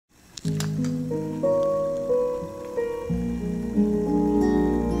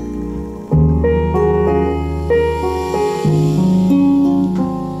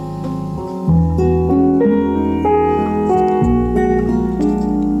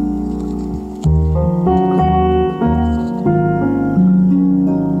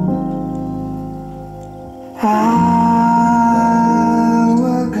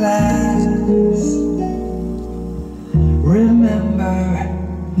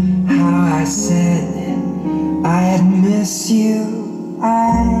said I'd miss you.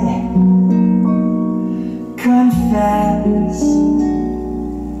 I confess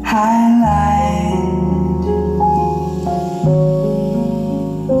I lied.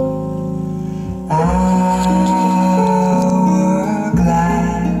 Hourglass,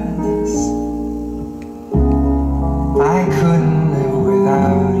 I couldn't live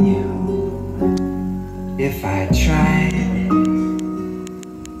without you if I tried,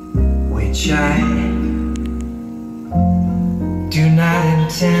 which I do not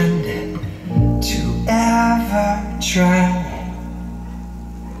intend to ever try.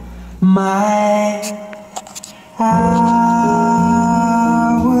 My hourglass,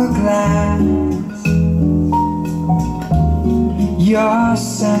 your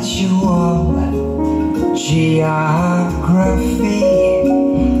sensual geography,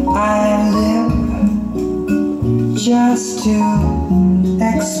 I live just to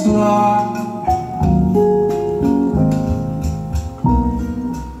explore.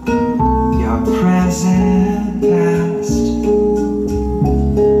 Your present, past,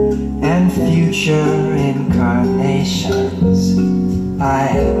 and future incarnations I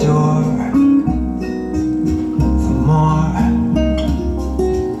adore. The more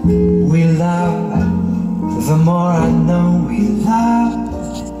we love, the more I know we loved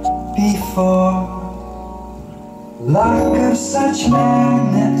before. Luck of such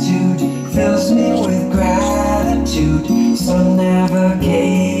magnitude fills me with gratitude. Some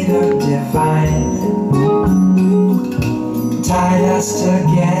navigator divine tied us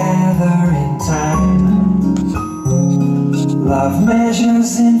together in time. Love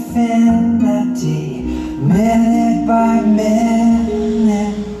measures infinity, minute by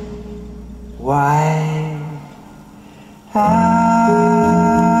minute. Why? Hourglass,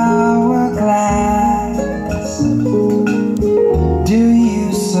 do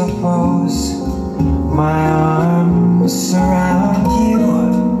you suppose my arms surround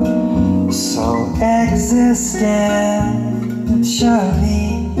you so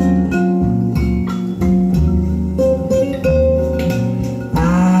existentially?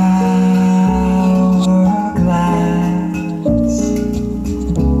 Hourglass,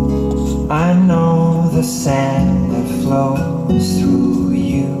 I know the sand that flows through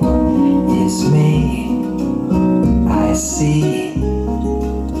you is me. I see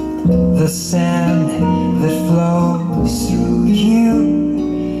the sand that flows through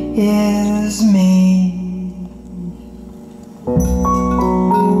you is me.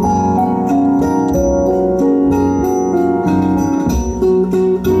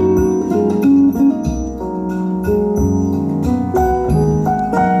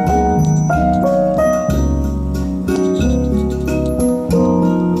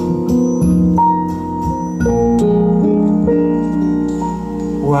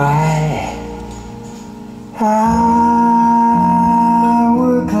 Why? Hourglass,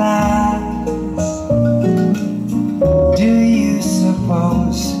 do you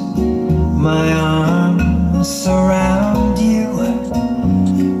suppose my arms surround you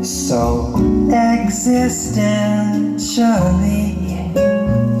so existentially?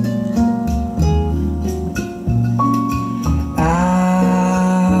 Hourglass,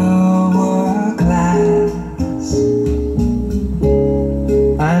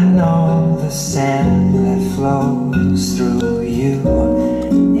 I know the sand that flows through you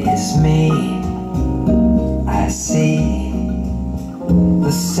is me. I see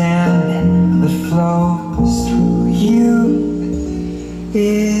the sand that flows through you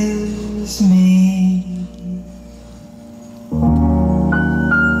is me.